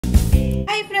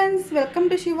Hi friends, welcome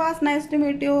to Shivas. Nice to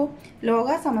meet you.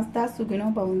 Loga Samasta Sugino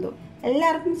Boundu.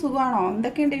 എല്ലാവർക്കും സുഖമാണോ?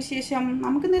 എന്തൊക്കെയുണ്ട് വിശേഷം?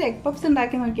 നമുക്ക് ഇന്ന് എഗ് പപ്സ്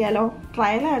ഉണ്ടാക്കി നോക്കിയാലോ?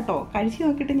 ട്രയൽ ആട്ടോ. കഴിച്ചു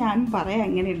നോക്കിയിട്ട് ഞാൻ പറയാം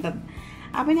എങ്ങനെയുണ്ടെന്ന്.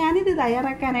 അപ്പോൾ ഞാൻ ഇത്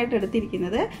തയ്യാറാക്കാനായിട്ട്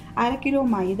എടുത്തിരിക്കുന്നത് 1/2 കിലോ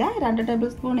മൈദ, 2 ടേബിൾ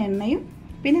സ്പൂൺ എണ്ണയും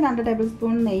പിന്നെ 2 ടേബിൾ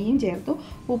സ്പൂൺ നെയ്യും ചേർത്തു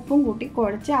ഉപ്പും കൂട്ടി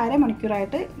കുഴച്ച്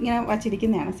അരമണിക്കൂറായിട്ട് ഇങ്ങനെ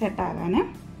വച്ചിരിക്കുന്നതാണ് സെറ്റ് ആകാൻ.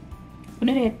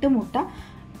 പിന്നെ ഒരു 8 മുട്ട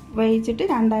വേവിച്ചിട്ട്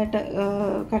രണ്ടായിട്ട്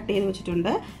കട്ട് ചെയ്ത്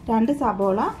വെച്ചിട്ടുണ്ട്. 2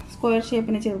 സബോള സ്ക്വയർ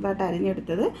ഷേപ്പിന് ചെറുതായിട്ട്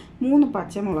അരിഞ്ഞെടുത്തത്, 3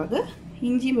 പച്ചമുളക്,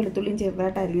 ഇഞ്ചിയും വെളുത്തുള്ളിയും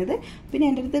ചെറുതായിട്ട് അരിഞ്ഞത്. പിന്നെ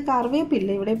എൻ്റെ അടുത്ത് കറിവേപ്പില്ല,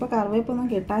 ഇവിടെ ഇപ്പോൾ കറിവേപ്പൊന്നും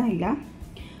കിട്ടാനില്ല.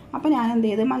 അപ്പോൾ ഞാൻ എന്ത്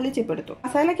ചെയ്ത് മല്ലിച്ചപ്പ് എടുത്തു.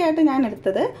 മസാലയ്ക്കായിട്ട് ഞാൻ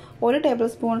എടുത്തത് 1 ടേബിൾ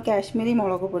സ്പൂൺ കാശ്മീരി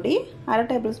മുളക് പൊടി, 1/2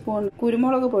 ടേബിൾ സ്പൂൺ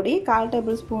കുരുമുളക് പൊടി, 1/4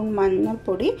 ടേബിൾ സ്പൂൺ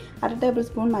മഞ്ഞൾപ്പൊടി, 1/2 ടേബിൾ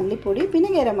സ്പൂൺ മല്ലിപ്പൊടി,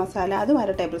 പിന്നെ ഗരം മസാല അതും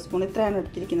 1/2 ടേബിൾ സ്പൂൺ. ഇത്രയാണ്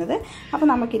എടുത്തിരിക്കുന്നത്. അപ്പോൾ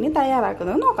നമുക്കിനി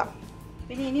തയ്യാറാക്കുന്നത് നോക്കാം.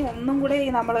 പിന്നെ ഇനി ഒന്നും കൂടെ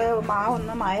നമ്മൾ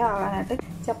മാവൊന്ന് മയം ആകാനായിട്ട്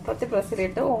ചപ്പാത്തി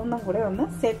പ്രസ്സിലിട്ട് ഒന്നും കൂടെ ഒന്ന്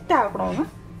സെറ്റ് ആക്കണമെന്ന്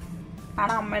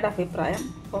ആണ് അമ്മയുടെ അഭിപ്രായം.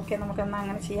 ഓക്കെ, നമുക്കെന്നാൽ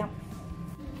അങ്ങനെ ചെയ്യാം.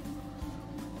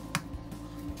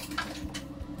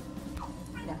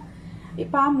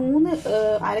 ഇപ്പം ആ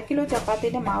 1/2 കിലോ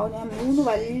ചപ്പാത്തിൻ്റെ മാവ് ഞാൻ 3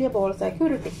 വലിയ ബോൾസാക്കി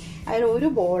ഉരുട്ടി. അതിൽ ഒരു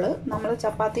ബോള് നമ്മൾ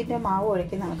ചപ്പാത്തിൻ്റെ മാവ്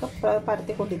ഒഴിക്കുന്ന നമുക്ക്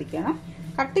പരത്തിക്കൊണ്ടിരിക്കണം.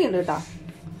 കട്ടിയുണ്ട് കേട്ടോ,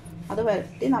 അത്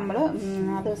പരത്തി നമ്മൾ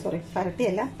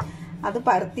പരട്ടിയല്ല, അത്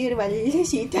പരത്തി ഒരു വലിയ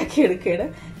ഷീറ്റാക്കി എടുക്കുകയാണ്.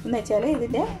 എന്ന് വെച്ചാൽ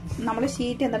ഇതിൻ്റെ നമ്മൾ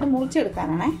ഷീറ്റ് എന്നിട്ട്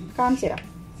മുറിച്ചെടുക്കാനാണേ. കാണിച്ചു തരാം.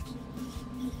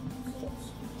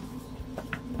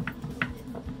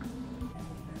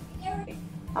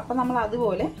 അപ്പം നമ്മൾ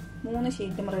അതുപോലെ 3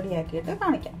 ഷീറ്റും റെഡിയാക്കിയിട്ട്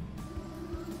കാണിക്കാം.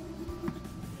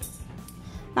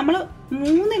 നമ്മൾ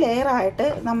 3 ലെയറായിട്ട്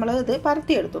നമ്മൾ ഇത്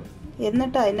പരത്തിയെടുത്തു.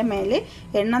 എന്നിട്ട് അതിൻ്റെ മേലെ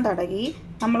എണ്ണ തടകി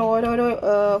നമ്മൾ ഓരോരോ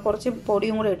കുറച്ച്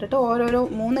പൊടിയും കൂടെ ഇട്ടിട്ട് ഓരോരോ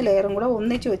 3 ലെയറും കൂടെ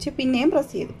ഒന്നിച്ച് വെച്ച് പിന്നെയും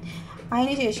പ്രസ് ചെയ്തു.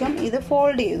 അതിനുശേഷം ഇത്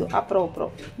ഫോൾഡ് ചെയ്തു അപ്പുറം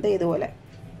ഇപ്പുറം ഇതുപോലെ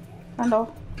കണ്ടോ,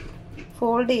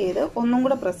 ഫോൾഡ് ചെയ്ത് ഒന്നും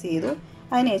കൂടെ പ്രസ് ചെയ്തു.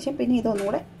 അതിനുശേഷം പിന്നെ ഇതൊന്നും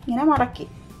കൂടെ ഇങ്ങനെ മടക്കി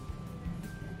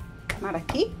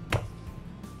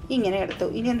ഇങ്ങനെ എടുത്തു.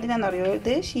 ഇനി എന്തിനാണെന്നറിയോ,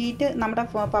 ഇത് ഷീറ്റ് നമ്മുടെ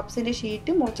പപ്സിൻ്റെ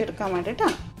ഷീറ്റ് മുറിച്ചെടുക്കാൻ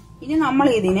വേണ്ടിയിട്ടാണ്. ഇനി നമ്മൾ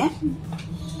ഇതിനെ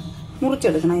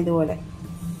മുറിച്ചെടുക്കണം ഇതുപോലെ.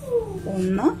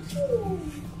 1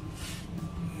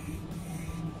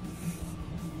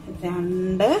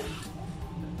 2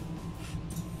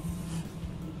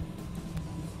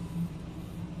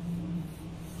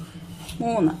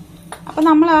 3. അപ്പം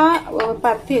നമ്മൾ ആ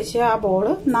പരത്തി വെച്ച് ആ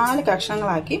ബോള് 4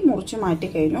 കഷ്ണങ്ങളാക്കി മുറിച്ച് മാറ്റി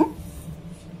കഴിഞ്ഞു.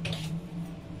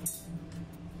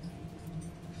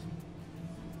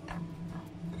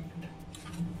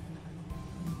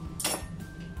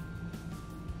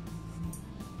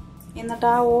 എന്നിട്ട്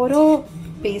ആ ഓരോ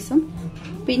പീസും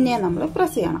പിന്നെ നമ്മൾ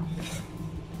പ്രസ് ചെയ്യണം.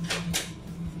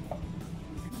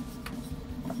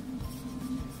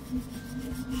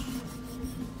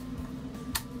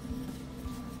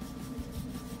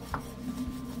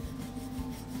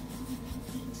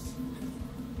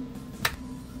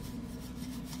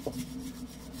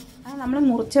 നമ്മൾ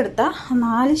മുറിച്ചെടുത്ത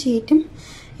 4 ഷീറ്റും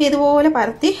ഇതുപോലെ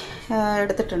പരത്തി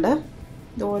എടുത്തിട്ടുണ്ട്.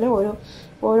 ഇതുപോലെ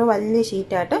ഓരോ വലിയ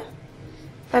ഷീറ്റായിട്ട്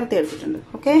പരത്തി എടുത്തിട്ടുണ്ട്.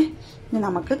 ഓക്കെ, ഇനി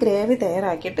നമുക്ക് ഗ്രേവി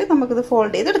തയ്യാറാക്കിയിട്ട് നമുക്കിത്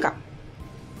ഫോൾഡ് ചെയ്തെടുക്കാം.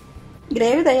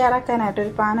 ഗ്രേവി തയ്യാറാക്കാനായിട്ട്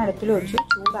ഒരു പാൻ അടുപ്പിൽ വെച്ചു,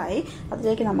 ചൂടായി.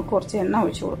 അതിലേക്ക് നമുക്ക് കുറച്ച് എണ്ണ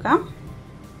ഒഴിച്ചു കൊടുക്കാം.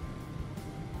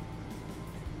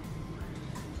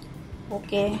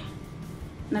 ഓക്കെ,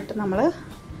 എന്നിട്ട് നമ്മൾ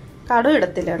കടുക്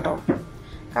ഇടത്തില്ല കേട്ടോ,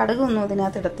 കടുകൊന്നും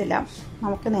ഇതിനകത്ത് ഇടത്തില്ല.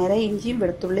 നമുക്ക് നേരെ ഇഞ്ചിയും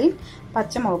വെളുത്തുള്ളിയും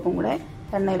പച്ചമുളകും കൂടെ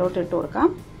എണ്ണയിലോട്ട് ഇട്ട് കൊടുക്കാം.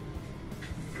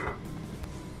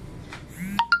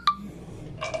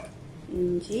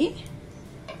 ഇഞ്ചി,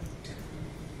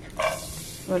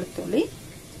 വെളുത്തുള്ളി,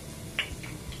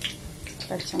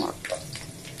 പച്ചമുളക്,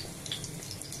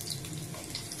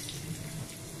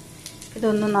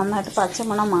 ഇതൊന്ന് നന്നായിട്ട്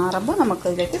പച്ചമണം മാറുമ്പോൾ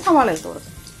നമുക്കിതിലേക്ക് സവാള ഇട്ട്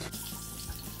കൊടുക്കാം.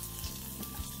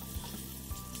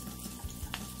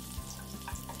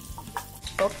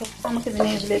 ഓക്കെ,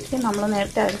 ഇതിലേക്ക് നമ്മൾ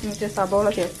നേരത്തെ അരിഞ്ഞ് വെച്ച സബോള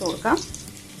ചേർത്ത് കൊടുക്കാം.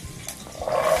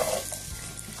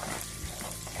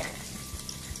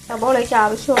 സബോളയ്ക്ക്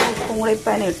ആവശ്യമുള്ള ഉപ്പും കൂടെ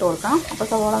ഇപ്പം തന്നെ ഇട്ട് കൊടുക്കാം. അപ്പോൾ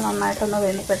സബോള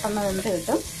നന്നായിട്ടൊന്ന് പെട്ടെന്ന് വെന്ത്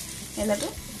കിട്ടും. എന്നിട്ട്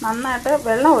നന്നായിട്ട്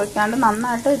വെള്ളം ഒഴിക്കാണ്ട്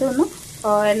നന്നായിട്ട് ഇതൊന്ന്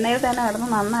എണ്ണയിൽ തന്നെ കിടന്ന്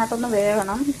നന്നായിട്ടൊന്ന്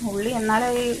വേകണം ഉള്ളി,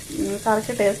 എന്നാലേ ഈ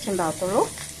കറിക്ക് ടേസ്റ്റ് ഉണ്ടാകത്തുള്ളൂ.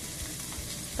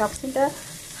 പപ്സിൻ്റെ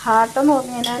ഹാർട്ടെന്ന്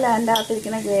പറഞ്ഞു കഴിഞ്ഞാൽ അതിൻ്റെ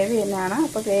അകത്തിരിക്കുന്ന ഗ്രേവി തന്നെയാണ്.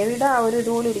 അപ്പോൾ ഗ്രേവിയുടെ ആ ഒരു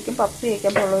ഇതുപോലെ ഇരിക്കും പപ്സ്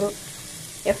കഴിക്കുമ്പോൾ ഉള്ളൊരു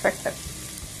എഫക്റ്റ്.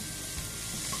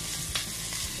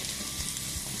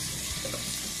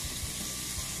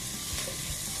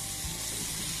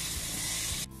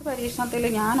 പരീക്ഷണത്തിൽ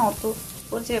ഞാൻ ഓർത്തു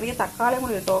ഒരു ചെറിയ തക്കാളിയും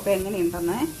കൂടി ഇട്ടു നോക്കാം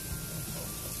എങ്ങനെയുണ്ടെന്ന്.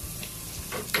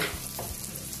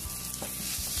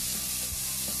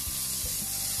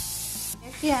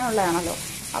 ടേസ്റ്റ് ചെയ്യാനുള്ളതാണല്ലോ.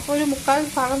 അപ്പോൾ ഒരു 3/4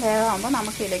 ഭാഗം വേഗമാകുമ്പോൾ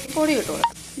നമുക്ക് ഇതിലേക്ക് പൊടി ഇട്ട്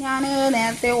കൊടുക്കാം. ഞാൻ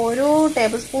നേരത്തെ ഓരോ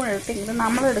ടേബിൾ സ്പൂൺ എടുത്തെങ്കിലും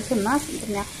നമ്മളെടുക്കുന്ന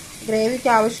പിന്നെ ഗ്രേവിക്ക്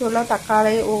ആവശ്യമുള്ള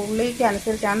തക്കാളി ഉള്ളിക്ക്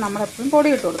അനുസരിച്ചാണ് നമ്മളെപ്പോഴും പൊടി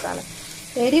ഇട്ട് കൊടുക്കാറ്.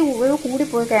 എരി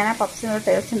കൂടിപ്പോയി കഴിഞ്ഞാൽ പപ്സിനൊരു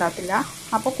ടേസ്റ്റ് ഉണ്ടാകത്തില്ല.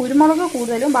 അപ്പോൾ കുരുമുളക്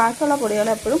കൂടുതലും ബാക്കിയുള്ള പൊടികൾ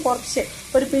എപ്പോഴും കുറച്ച്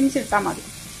ഒരു പിഞ്ചിട്ടാൽ മതി.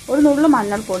 ഒരു നുള്ളു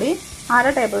മഞ്ഞൾപ്പൊടി,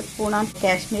 1/2 ടേബിൾ സ്പൂൺ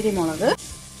കാശ്മീരി മുളക്,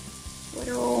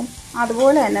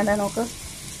 അതുപോലെ തന്നെ നമുക്ക്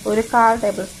ഒരു 1/4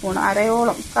 ടേബിൾ സ്പൂൺ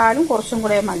അരയോളം, കാലും കുറച്ചും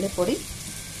കൂടെ മല്ലിപ്പൊടി,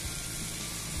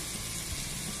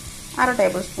 1/2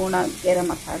 ടേബിൾ സ്പൂൺ ഗരം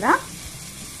മസാല.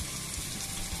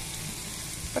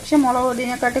 പക്ഷെ മുളക്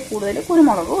പൊടിനെക്കാട്ടി കൂടുതൽ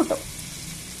കുരുമുളക് കിട്ടും.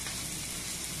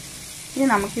 ഇനി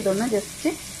നമുക്കിതൊന്ന് ജസ്റ്റ്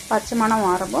പച്ചമണം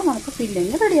മാറുമ്പോൾ നമുക്ക്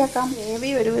ഫില്ലിങ് റെഡിയാക്കാം. ഗ്രേവി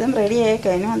ഒരുവിധം റെഡി ആയി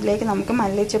കഴിഞ്ഞാൽ അതിലേക്ക് നമുക്ക്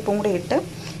മല്ലിച്ചപ്പും കൂടി ഇട്ട്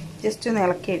ജസ്റ്റ് ഒന്ന്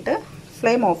ഇളക്കിയിട്ട്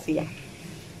ഫ്ലെയിം ഓഫ് ചെയ്യാം.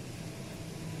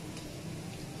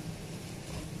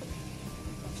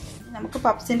 നമുക്ക്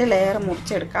പപ്സിൻ്റെ ലെയർ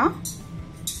മുറിച്ചെടുക്കാം.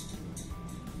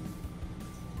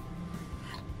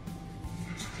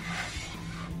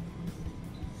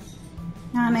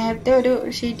 ഞാൻ നേരത്തെ ഒരു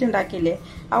ഷീറ്റ് ഉണ്ടാക്കിയില്ലേ,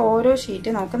 ആ ഓരോ ഷീറ്റ്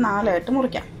നമുക്ക് 4 ആയിട്ട്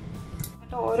മുറിക്കാം.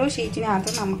 എന്നിട്ട് ഓരോ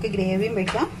ഷീറ്റിനകത്ത് നമുക്ക് ഗ്രേവിയും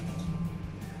വയ്ക്കാം,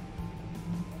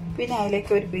 പിന്നെ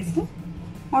അതിലേക്ക് ഒരു പീസ്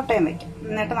മുട്ടയും വയ്ക്കാം.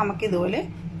 എന്നിട്ട് നമുക്ക് ഇതുപോലെ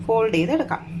ഫോൾഡ്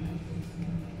ചെയ്തെടുക്കാം.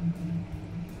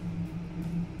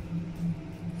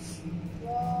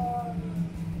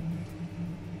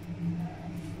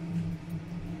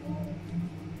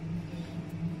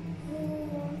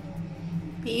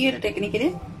 ഈ ഒരു ടെക്നിക്കിൽ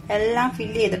എല്ലാം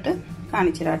ഫില്ല് ചെയ്തിട്ട്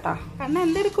കാണിച്ചു തരാട്ടാ. കണ്ണ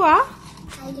എന്തെടുക്കുവാ?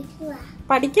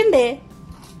 പഠിക്കണ്ടേ?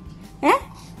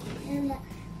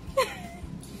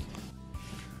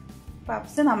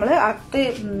 പപ്സ് നമ്മൾ അകത്ത്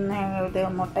ഇത്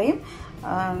മുട്ടയും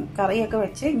കറിയൊക്കെ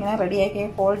വെച്ച് ഇങ്ങനെ റെഡിയാക്കി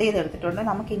ഫോൾഡ് ചെയ്തെടുത്തിട്ടുണ്ട്.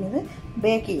 നമുക്കിനി ഇത്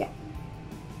ബേക്ക് ചെയ്യാം.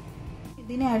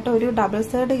 ഇതിനായിട്ട് ഒരു ഡബിൾ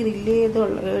സൈഡ് ഗ്രില്ല് ചെയ്ത്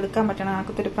എടുക്കാൻ പറ്റണ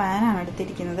കണക്കത്തൊരു പാനാണ്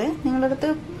എടുത്തിരിക്കുന്നത്. നിങ്ങളുടെ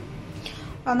അടുത്ത്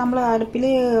നമ്മൾ അടുപ്പിൽ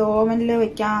ഓവനിൽ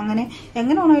വെക്കാം, അങ്ങനെ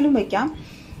എങ്ങനെ വേണമെങ്കിലും വെക്കാം.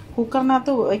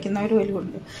 കുക്കറിനകത്ത് വയ്ക്കുന്നവർ വലിയ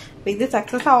ഉണ്ട്. അപ്പോൾ ഇത്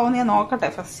സക്സസ് ആവുമെന്ന് ഞാൻ നോക്കട്ടെ.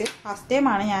 ഫസ്റ്റ്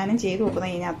ടൈമാണ് ഞാനും ചെയ്ത്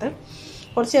നോക്കുന്നത്. ഇതിനകത്ത്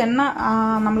കുറച്ച് എണ്ണ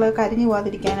നമ്മൾ കരിഞ്ഞു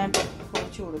പോകാതിരിക്കാനായിട്ട്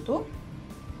ഒഴിച്ചു കൊടുത്തു.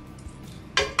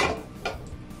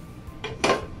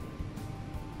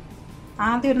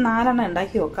 ആദ്യം ഒരു 4 എണ്ണം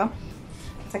ഉണ്ടാക്കി നോക്കാം.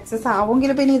 സക്സസ്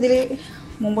ആവുമെങ്കിൽ പിന്നെ ഇതിൽ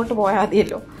മുമ്പോട്ട് പോയാൽ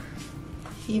മതിയല്ലോ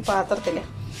ഈ പാത്രത്തിൽ.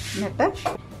 എന്നിട്ട്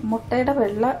മുട്ടയുടെ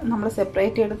വെള്ള നമ്മൾ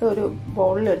സെപ്പറേറ്റ് എടുത്ത് ഒരു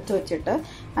ബൗളിൽ എടുത്ത് വെച്ചിട്ട്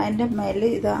അതിൻ്റെ മേലെ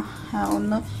ഇത്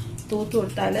ഒന്ന് തൂത്ത്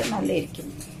കൊടുത്താൽ നല്ലതായിരിക്കും.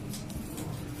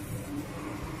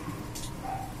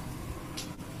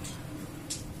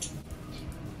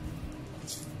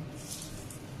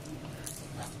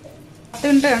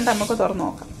 മിനിറ്റ് നമുക്ക് തുറന്ന്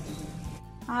നോക്കാം.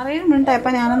 6-7 മിനിറ്റ്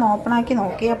ആയപ്പോൾ ഞാനൊന്ന് ഓപ്പണാക്കി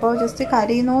നോക്കി. അപ്പോൾ ജസ്റ്റ്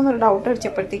കരിയുന്നോ എന്നൊരു ഡൗട്ട്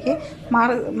അടിച്ചപ്പോഴത്തേക്ക്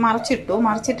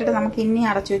മറിച്ചിട്ടിട്ട് നമുക്ക് ഇനി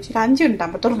അടച്ചു വെച്ചിട്ട് 5 മിനിറ്റ്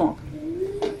ആകുമ്പോൾ തുറന്ന് നോക്കാം.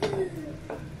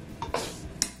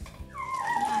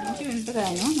 5 മിനിറ്റ്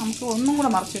കഴിഞ്ഞു. നമുക്ക് ഒന്നും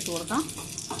കൂടെ മറിച്ചിട്ട് കൊടുക്കാം.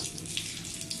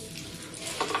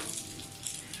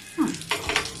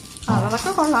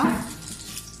 കളറൊക്കെ കൊള്ളാം.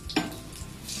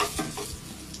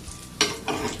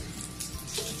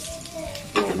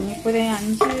 ഇനിയിപ്പോൾ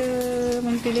 5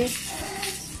 മിനിറ്റിൽ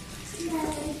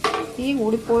തീ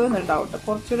കൂടിപ്പോയെന്നൊരു ഡൗട്ട്.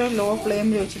 കുറച്ചുകൂടെ ലോ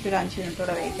ഫ്ലെയിമിൽ വെച്ചിട്ട് ഒരു 5 മിനിറ്റ്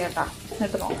കൂടെ വെയിറ്റ് കേട്ടോ.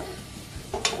 എന്നിട്ട് നോക്കാം.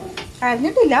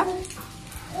 കരിഞ്ഞിട്ടില്ല.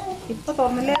 ഇപ്പോൾ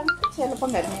തുറന്നില്ല, ചിലപ്പം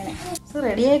കരിഞ്ഞേനെ.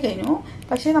 റെഡിയായി കഴിഞ്ഞു.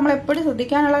 പക്ഷേ നമ്മളെപ്പോഴും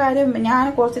ശ്രദ്ധിക്കാനുള്ള കാര്യം, ഞാൻ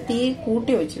കുറച്ച് തീ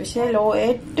കൂട്ടി വെച്ചു. പക്ഷേ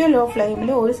ഏറ്റവും ലോ ഫ്ലെയിമിൽ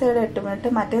ഒരു സൈഡ് 8 മിനിറ്റ്,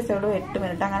 മറ്റേ സൈഡ് 8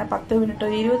 മിനിറ്റ്, അങ്ങനെ 10 മിനിറ്റ്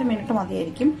 20 മിനിറ്റ്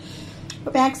മതിയായിരിക്കും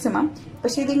മാക്സിമം.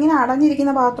 പക്ഷെ ഇതിങ്ങനെ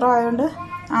അടഞ്ഞിരിക്കുന്ന പാത്രം ആയതുകൊണ്ട്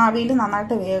ആവിയിൽ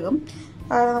നന്നായിട്ട് വേകും.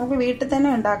 നമുക്ക് വീട്ടിൽ തന്നെ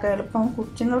ഉണ്ടാക്കാം എളുപ്പം.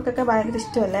 കൊച്ചുങ്ങൾക്കൊക്കെ ഭയങ്കര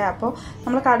ഇഷ്ടമല്ലേ. അപ്പോൾ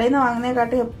നമ്മൾ കടയിൽ നിന്ന്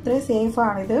വാങ്ങുന്നതിനെക്കാട്ടി എത്രയും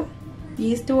സേഫാണിത്.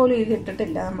 ഈസ്റ്റ് പോലും ഇത്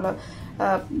ഇട്ടിട്ടില്ല. നമ്മൾ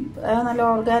നല്ല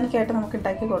ഓർഗാനിക് ആയിട്ട് നമുക്ക്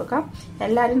ഉണ്ടാക്കി കൊടുക്കാം.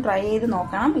 എല്ലാവരും ട്രൈ ചെയ്ത്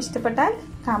നോക്കണം. ഇഷ്ടപ്പെട്ടാൽ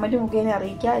കമൻറ്റ് മുഖേന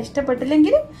അറിയിക്കുക.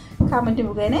 ഇഷ്ടപ്പെട്ടില്ലെങ്കിലും കമൻറ്റ്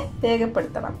മുഖേന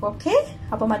രേഖപ്പെടുത്തണം. ഓക്കെ,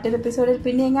 അപ്പോൾ മറ്റൊരു എപ്പിസോഡിൽ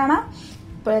പിന്നെയും കാണാം.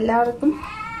 അപ്പോൾ എല്ലാവർക്കും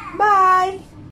ബൈ.